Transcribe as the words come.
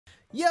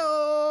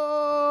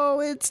Yo,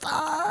 it's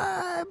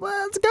time.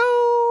 Let's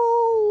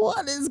go.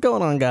 What is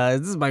going on,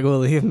 guys? This is Michael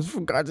Williams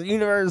from Cartoon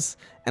Universe,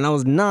 and I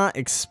was not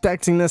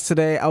expecting this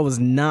today. I was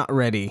not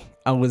ready.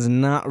 I was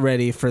not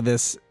ready for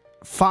this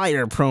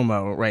fire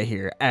promo right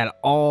here at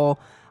all.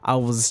 I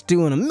was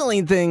doing a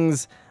million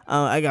things.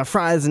 I got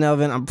fries in the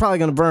oven. I'm probably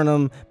gonna burn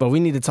them, but we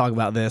need to talk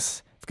about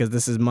this because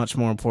this is much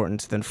more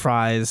important than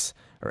fries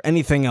or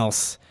anything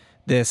else.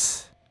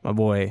 This, my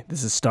boy,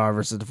 this is Star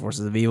versus the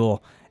Forces of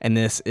Evil. And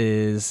this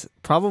is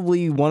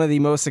probably one of the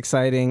most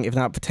exciting, if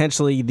not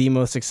potentially the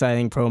most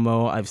exciting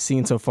promo I've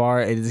seen so far.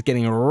 It is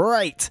getting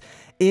right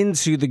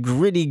into the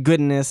gritty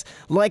goodness.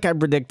 Like I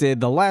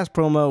predicted, the last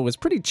promo was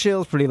pretty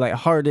chill, pretty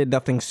lighthearted,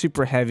 nothing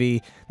super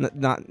heavy,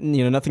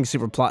 nothing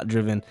super plot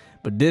driven.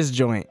 But this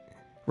joint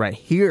right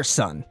here,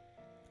 son.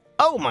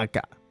 Oh my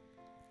god.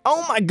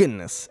 Oh my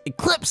goodness.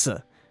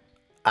 ECLIPSA.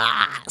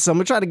 So I'm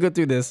gonna try to go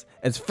through this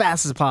as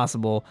fast as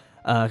possible.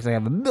 Because I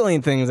have a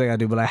billion things I gotta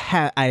do, but I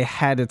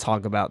had to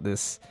talk about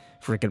this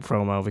freaking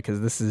promo because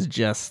this is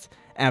just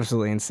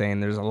absolutely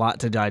insane. There's a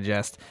lot to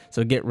digest,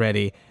 so get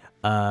ready.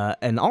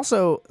 And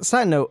also,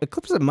 side note,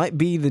 ECLIPSA might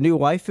be the new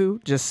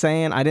waifu. Just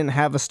saying, I didn't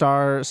have a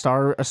star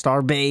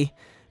bae,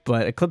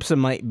 but ECLIPSA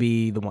might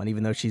be the one,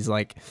 even though she's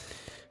like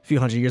a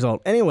few hundred years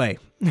old. Anyway.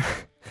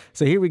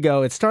 So here we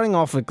go. It's starting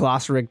off with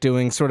Glossaric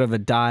doing sort of a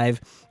dive.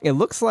 It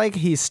looks like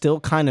he's still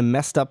kind of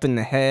messed up in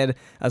the head,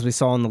 as we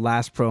saw in the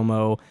last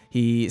promo.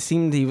 He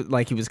seemed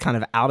like he was kind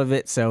of out of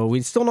it, so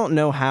we still don't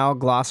know how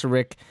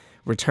Glossaric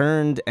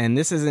returned, and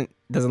this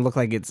doesn't look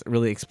like it's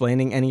really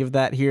explaining any of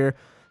that here.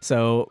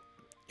 So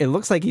it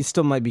looks like he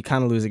still might be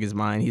kind of losing his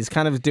mind. He's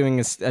kind of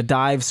doing a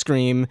dive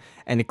scream,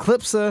 and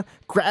ECLIPSA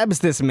grabs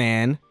this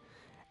man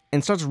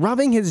and starts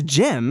rubbing his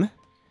gem.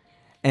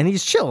 And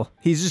he's chill.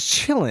 He's just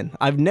chilling.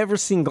 I've never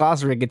seen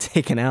Glossaric get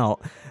taken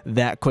out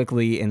that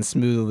quickly and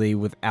smoothly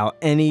without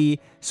any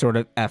sort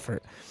of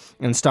effort.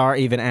 And Star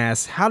even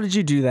asks, "How did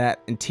you do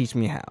that? And teach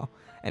me how."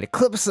 And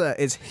ECLIPSA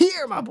is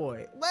here, my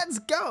boy. Let's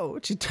go.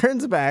 She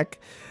turns back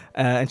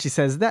and she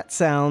says, "That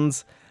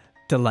sounds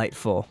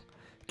delightful."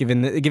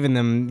 Giving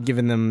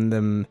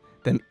them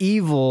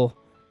evil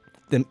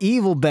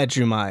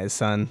bedroom eyes,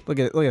 son. Look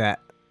at that.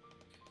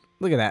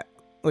 Look at that.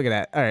 Look at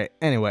that. All right.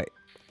 Anyway.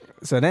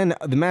 So then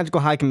the Magical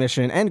High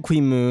Commission and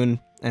Queen Moon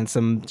and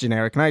some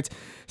generic knights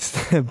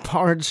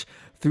barge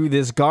through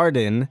this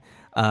garden.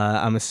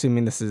 I'm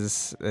assuming this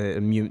is the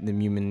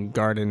Mumin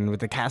garden with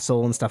the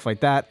castle and stuff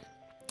like that,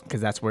 because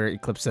that's where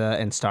ECLIPSA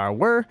and Star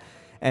were.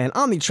 And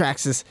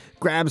Omnitraxis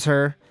grabs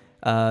her.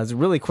 It's a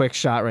really quick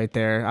shot right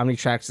there.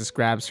 Omnitraxis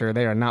grabs her.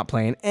 They are not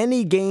playing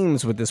any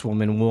games with this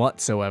woman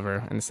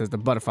whatsoever. And it says the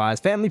Butterflies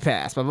family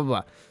pass, blah, blah,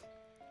 blah.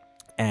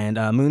 And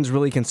Moon's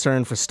really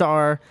concerned for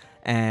Star.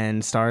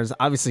 And Star's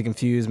obviously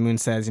confused. Moon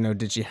says,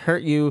 "Did she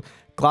hurt you?"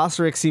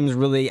 Glossaric seems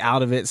really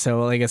out of it.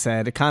 So, like I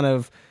said, kind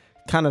of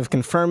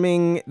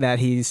confirming that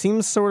he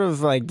seems sort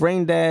of like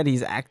brain dead.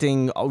 He's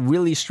acting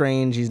really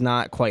strange. He's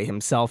not quite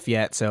himself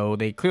yet. So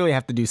they clearly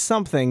have to do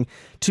something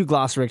to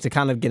Glossaric to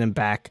kind of get him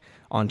back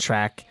on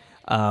track.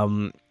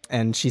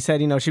 And she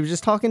said, she was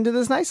just talking to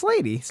this nice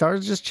lady.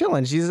 Star's just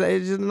chilling. She's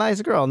a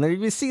nice girl. And then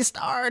you see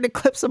Star and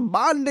ECLIPSA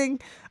bonding.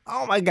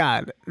 Oh my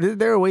god,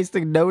 they're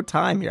wasting no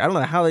time here. I don't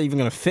know how they're even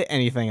going to fit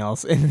anything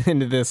else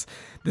into this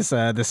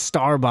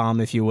star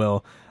bomb, if you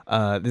will.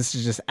 This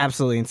is just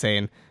absolutely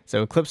insane.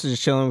 So ECLIPSA is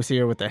just chilling. We see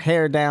her with her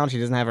hair down. She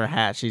doesn't have her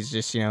hat. She's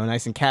just,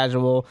 nice and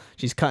casual.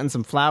 She's cutting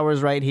some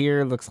flowers right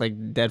here. Looks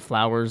like dead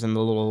flowers in the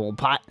little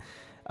pot.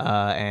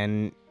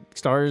 And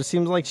Star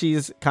seems like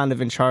she's kind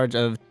of in charge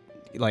of,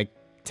 like,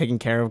 taking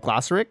care of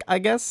Glossaric, I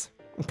guess.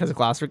 Because of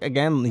Glossaric,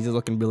 again, he's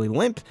looking really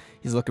limp.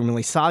 He's looking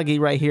really soggy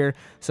right here.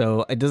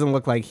 So it doesn't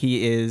look like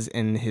he is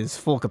in his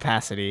full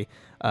capacity,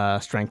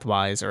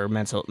 strength-wise or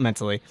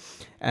mentally.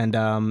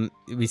 And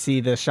we see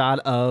the shot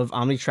of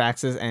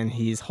Omnitraxis, and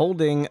he's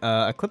holding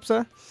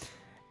ECLIPSA.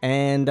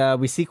 And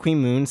we see Queen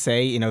Moon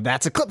say,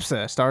 "That's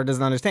ECLIPSA." Star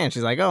doesn't understand.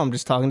 She's like, "Oh, I'm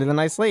just talking to the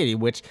nice lady,"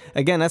 which,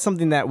 again, that's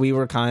something that we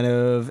were kind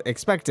of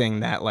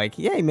expecting, that, like,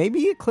 yeah,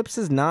 maybe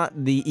ECLIPSA's not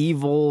the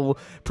evil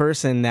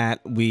person that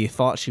we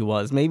thought she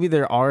was. Maybe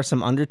there are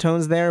some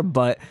undertones there,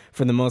 but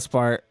for the most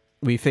part,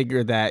 we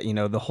figured that,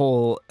 the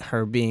whole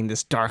her being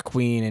this dark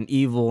queen and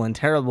evil and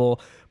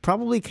terrible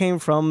probably came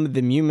from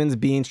the humans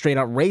being straight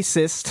up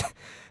racist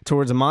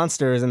towards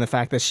monsters, and the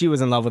fact that she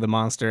was in love with a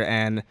monster.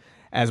 And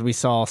as we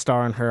saw,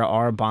 Star and her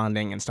are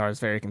bonding, and Star's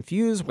very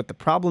confused what the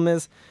problem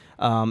is.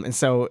 And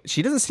so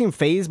she doesn't seem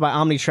fazed by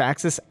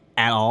Omnitraxis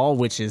at all,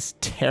 which is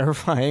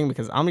terrifying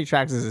because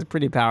Omnitraxis is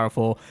pretty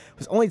powerful.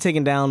 Was only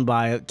taken down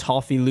by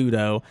Toffee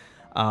Ludo.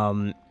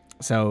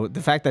 So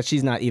the fact that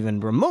she's not even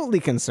remotely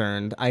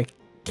concerned, I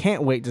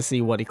can't wait to see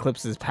what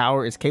ECLIPSA's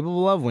power is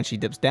capable of when she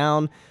dips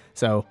down.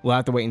 So we'll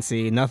have to wait and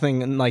see.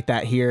 Nothing like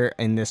that here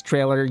in this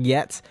trailer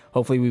yet.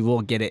 Hopefully we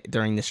will get it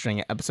during the string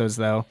of episodes,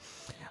 though.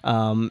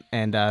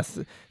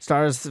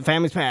 Star's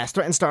family's past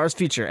threatens Star's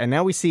future, and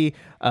now we see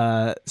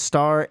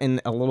Star in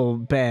a little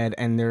bed,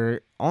 and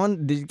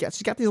she's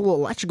got these little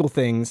electrical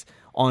things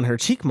on her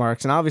cheek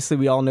marks. And obviously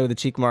we all know the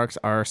cheek marks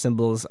are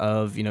symbols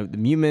of, the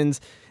Mumins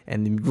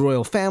and the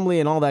royal family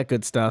and all that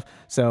good stuff.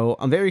 So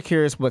I'm very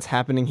curious what's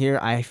happening here.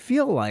 I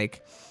feel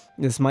like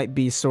this might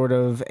be sort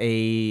of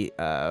a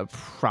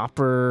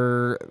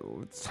proper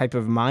type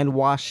of mind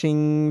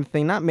washing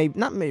thing. Not maybe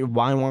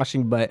mind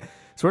washing, but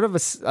sort of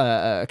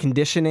a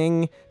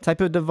conditioning type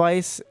of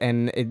device.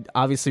 And it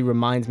obviously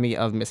reminds me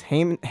of Miss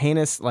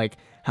Heinous, like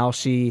how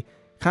she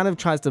kind of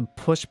tries to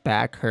push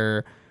back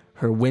her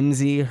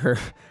whimsy, her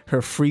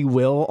free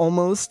will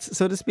almost,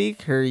 so to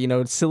speak, her,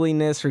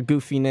 silliness, her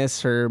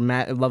goofiness, her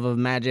love of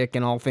magic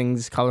and all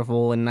things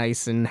colorful and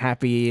nice and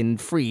happy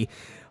and free.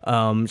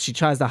 She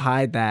tries to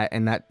hide that,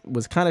 and that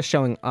was kind of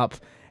showing up,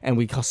 and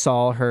we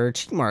saw her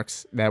cheek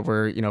marks that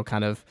were,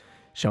 kind of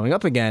showing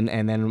up again.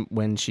 And then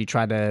when she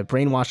tried to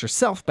brainwash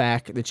herself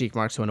back, the cheek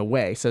marks went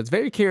away. So it's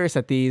very curious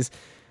that these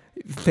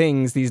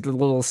things, these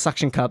little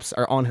suction cups,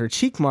 are on her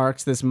cheek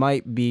marks. This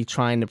might be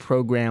trying to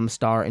program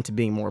Star into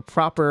being more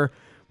proper,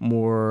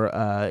 more,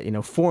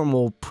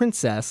 formal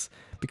princess,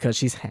 because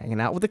she's hanging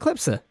out with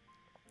ECLIPSA.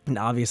 And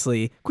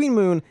obviously Queen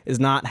Moon is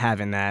not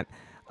having that.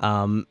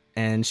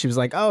 And she was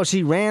like, oh,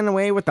 she ran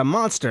away with the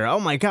monster. Oh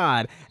my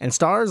God. And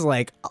Star's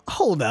like,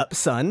 hold up,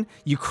 son.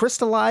 You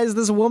crystallized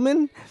this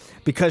woman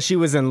because she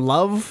was in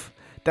love?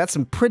 That's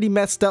some pretty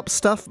messed up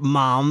stuff,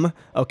 Mom.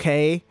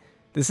 Okay?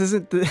 This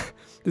isn't the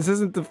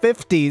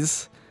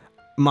 50s,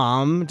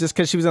 Mom. Just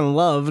because she was in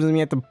love doesn't mean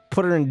you have to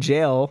put her in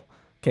jail.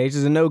 Okay?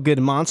 She's a no good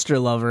monster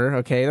lover.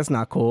 Okay? That's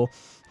not cool.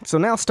 So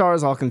now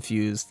Star's all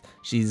confused.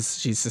 She's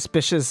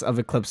suspicious of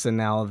ECLIPSA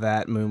now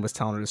that Moon was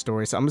telling her the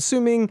story. So I'm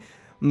assuming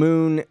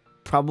Moon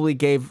probably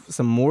gave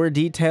some more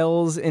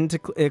details into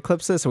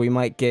ECLIPSA, so we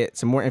might get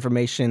some more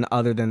information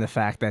other than the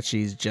fact that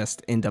she's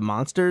just into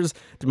monsters.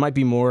 There might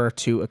be more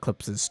to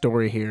ECLIPSA's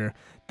story here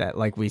that,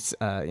 like we,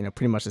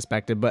 pretty much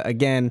suspected. But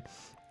again,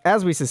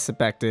 as we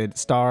suspected,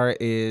 Star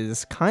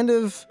is kind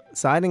of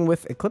siding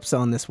with ECLIPSA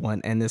on this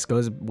one, and this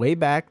goes way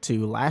back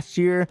to last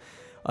year,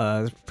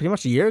 pretty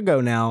much a year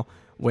ago now,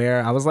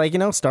 where I was like,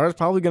 Star's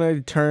probably going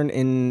to turn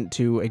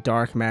into a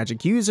dark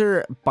magic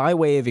user by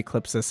way of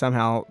ECLIPSA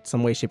somehow,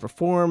 some way, shape, or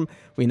form.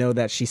 We know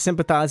that she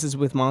sympathizes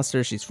with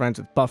monsters. She's friends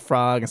with Buff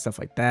Frog and stuff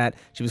like that.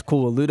 She was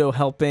cool with Ludo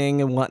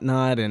helping and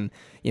whatnot. And,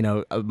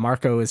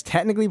 Marco is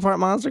technically part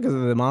monster because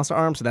of the monster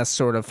arm. So that's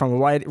sort of, from a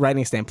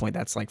writing standpoint,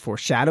 that's like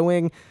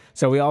foreshadowing.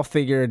 So we all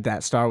figured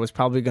that Star was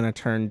probably going to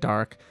turn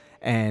dark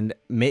and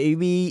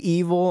maybe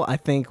evil. I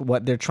think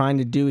what they're trying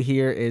to do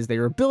here is they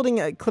were building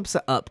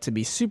ECLIPSA up to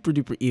be super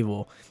duper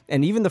evil.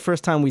 And even the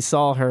first time we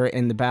saw her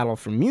in the battle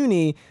for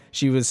Muni,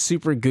 she was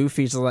super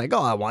goofy. She's like,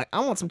 oh, I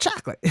want some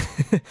chocolate.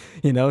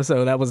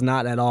 So that was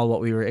not at all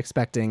what we were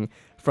expecting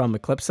from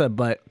ECLIPSA,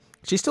 but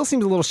she still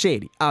seems a little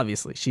shady.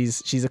 Obviously,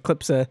 she's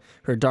ECLIPSA.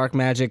 Her dark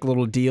magic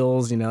little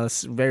deals,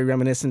 it's very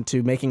reminiscent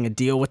to making a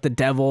deal with the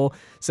devil.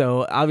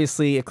 So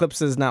obviously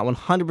ECLIPSA is not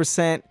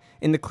 100%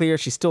 in the clear.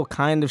 She's still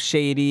kind of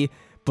shady,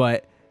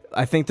 but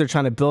I think they're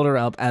trying to build her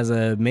up as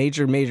a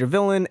major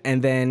villain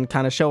and then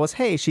kind of show us,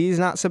 hey, she's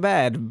not so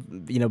bad,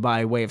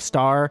 by way of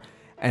Star,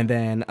 and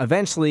then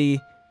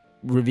eventually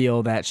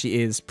reveal that she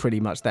is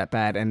pretty much that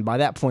bad. And by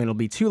that point, it'll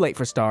be too late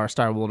for Star.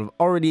 Star will have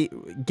already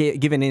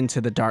given in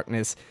to the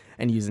darkness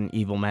and using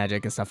evil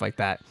magic and stuff like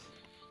that,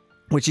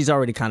 which he's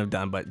already kind of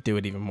done, but do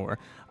it even more.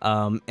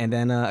 And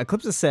then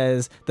ECLIPSA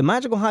says, the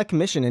Magical High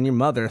Commission and your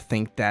mother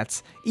think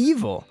that's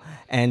evil.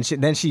 And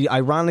then she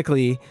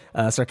ironically,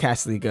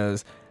 sarcastically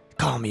goes,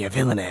 call me a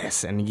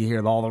villainess. And you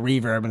hear all the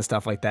reverb and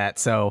stuff like that.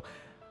 So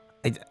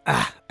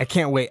I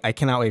can't wait. I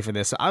cannot wait for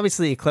this. So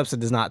obviously ECLIPSA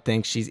does not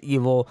think she's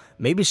evil.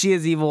 Maybe she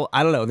is evil.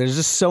 I don't know. There's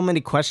just so many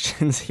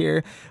questions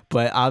here,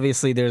 but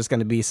obviously there's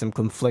going to be some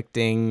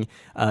conflicting,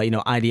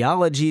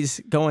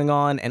 ideologies going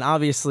on. And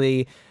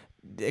obviously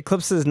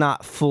ECLIPSA is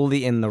not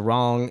fully in the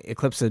wrong.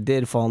 ECLIPSA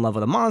did fall in love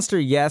with a monster,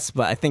 yes,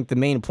 but I think the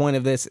main point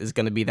of this is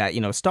going to be that,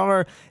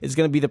 Star is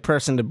going to be the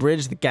person to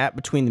bridge the gap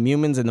between the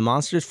humans and the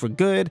monsters for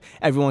good.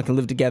 Everyone can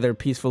live together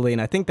peacefully,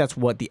 and I think that's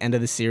what the end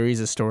of the series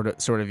is sort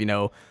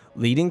of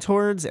leading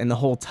towards. And the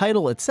whole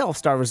title itself,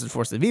 Star versus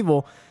Forces of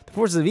Evil, the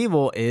Forces of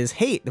Evil is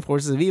hate. The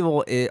Forces of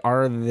Evil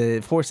are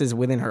the forces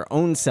within her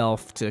own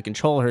self to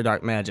control her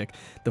dark magic.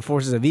 The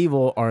Forces of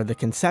Evil are the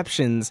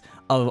conceptions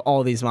of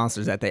all these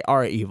monsters that they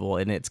are evil.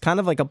 And it's kind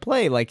of like a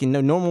play, like,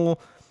 normal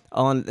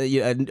on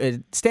a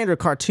standard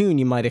cartoon,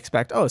 you might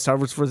expect, oh, Star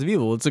Wars Forces of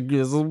Evil, it's a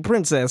little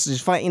princess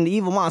just fighting the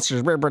evil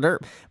monsters,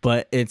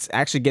 but it's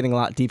actually getting a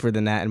lot deeper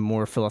than that and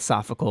more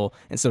philosophical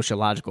and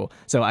sociological.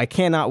 So I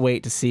cannot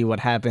wait to see what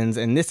happens,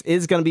 and this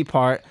is going to be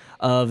part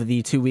of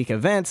the 2-week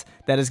event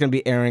that is going to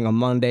be airing on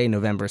Monday,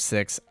 November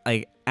 6th.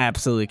 I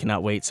absolutely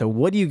cannot wait. So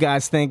what do you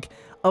guys think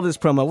of this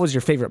promo? What was your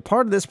favorite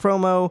part of this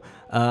promo?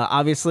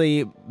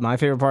 Obviously, my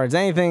favorite part is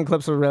anything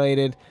ECLIPSA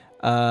related.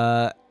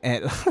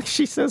 And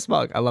she's so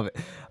smug. I love it.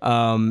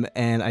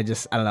 And I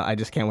don't know. I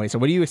just can't wait. So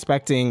what are you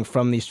expecting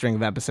from these string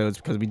of episodes?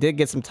 Because we did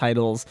get some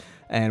titles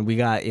and we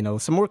got,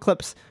 some more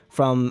clips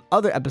from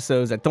other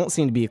episodes that don't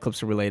seem to be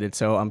ECLIPSA related.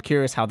 So I'm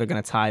curious how they're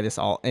going to tie this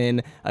all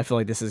in. I feel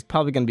like this is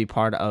probably going to be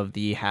part of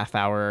the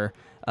half-hour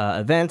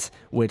event,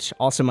 which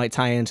also might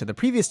tie into the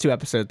previous 2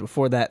 episodes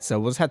before that, so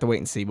we'll just have to wait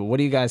and see. But what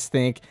do you guys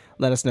think?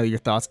 Let us know your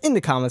thoughts in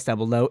the comments down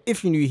below.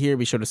 If you're new here,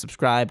 be sure to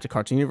subscribe to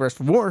Cartoon Universe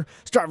for more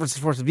Star vs.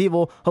 Force of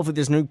Evil. Hopefully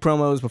there's new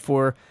promos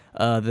before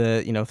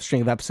the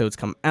string of episodes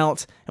come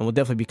out, and we'll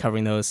definitely be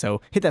covering those.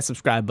 So hit that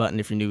subscribe button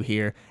if you're new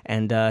here,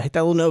 and hit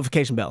that little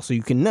notification bell so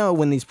you can know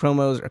when these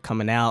promos are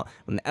coming out,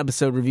 when the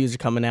episode reviews are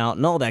coming out,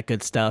 and all that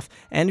good stuff.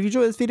 And if you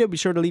enjoyed this video, be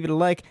sure to leave it a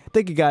like.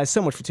 Thank you guys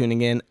so much for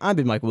tuning in. I've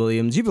been Mike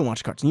Williams. You've been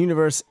watching Cartoon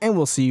Universe, and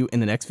we'll see you in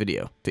the next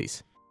video.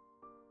 Peace.